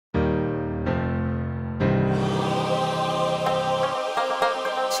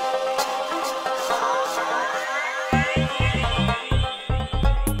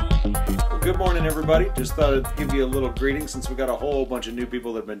morning, everybody. Just thought I'd give you a little greeting since we got a whole bunch of new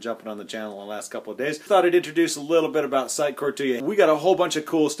people that have been jumping on the channel in the last couple of days. Thought I'd introduce a little bit about PsychCore to you. We got a whole bunch of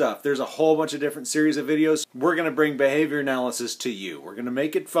cool stuff. There's a whole bunch of different series of videos. We're going to bring behavior analysis to you. We're going to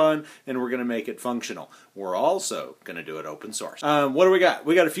make it fun and we're going to make it functional. We're also going to do it open source. What do we got?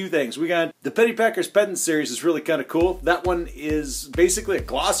 We got a few things. We got the Pennypacker's Pedants series is really kind of cool. That one is basically a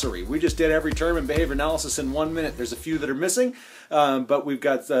glossary. We just did every term in behavior analysis in 1 minute. There's a few that are missing, but we've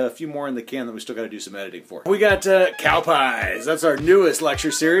got a few more in the can that we still got to do some editing for. We got Cow Pies. That's our newest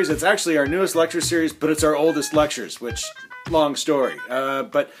lecture series. It's actually our newest lecture series, but it's our oldest lectures, which, long story.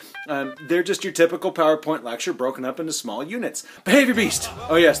 They're just your typical PowerPoint lecture broken up into small units. Behavior Beast.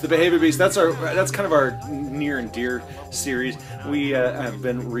 Oh yes, the Behavior Beast. That's kind of our near and dear series. We have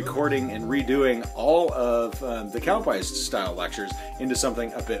been recording and redoing all of the Cow Pies style lectures into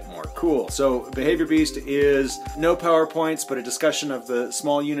something a bit more cool. So Behavior Beast is no PowerPoints, but a discussion of the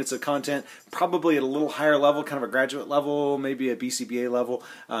small units of content, probably at a little higher level, kind of a graduate level, maybe a BCBA level.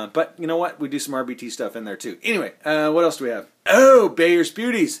 But you know what? We do some RBT stuff in there too. Anyway, what else do we have? Oh, Bayer's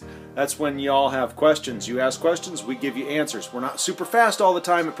Beauties. That's when y'all have questions. You ask questions, we give you answers. We're not super fast all the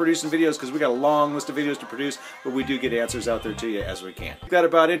time at producing videos because we got a long list of videos to produce, but we do get answers out there to you as we can. That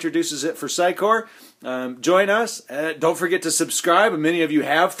about introduces it for PsychCore. Join us. Don't forget to subscribe. Many of you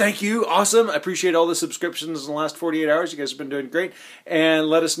have. Thank you. Awesome. I appreciate all the subscriptions in the last 48 hours. You guys have been doing great. And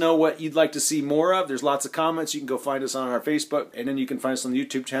let us know what you'd like to see more of. There's lots of comments. You can go find us on our Facebook, and then you can find us on the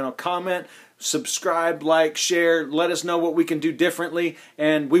YouTube channel. Comment, subscribe, like, share. Let us know what we can do differently,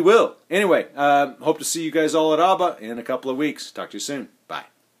 and we will. Anyway, hope to see you guys all at ABBA in a couple of weeks. Talk to you soon.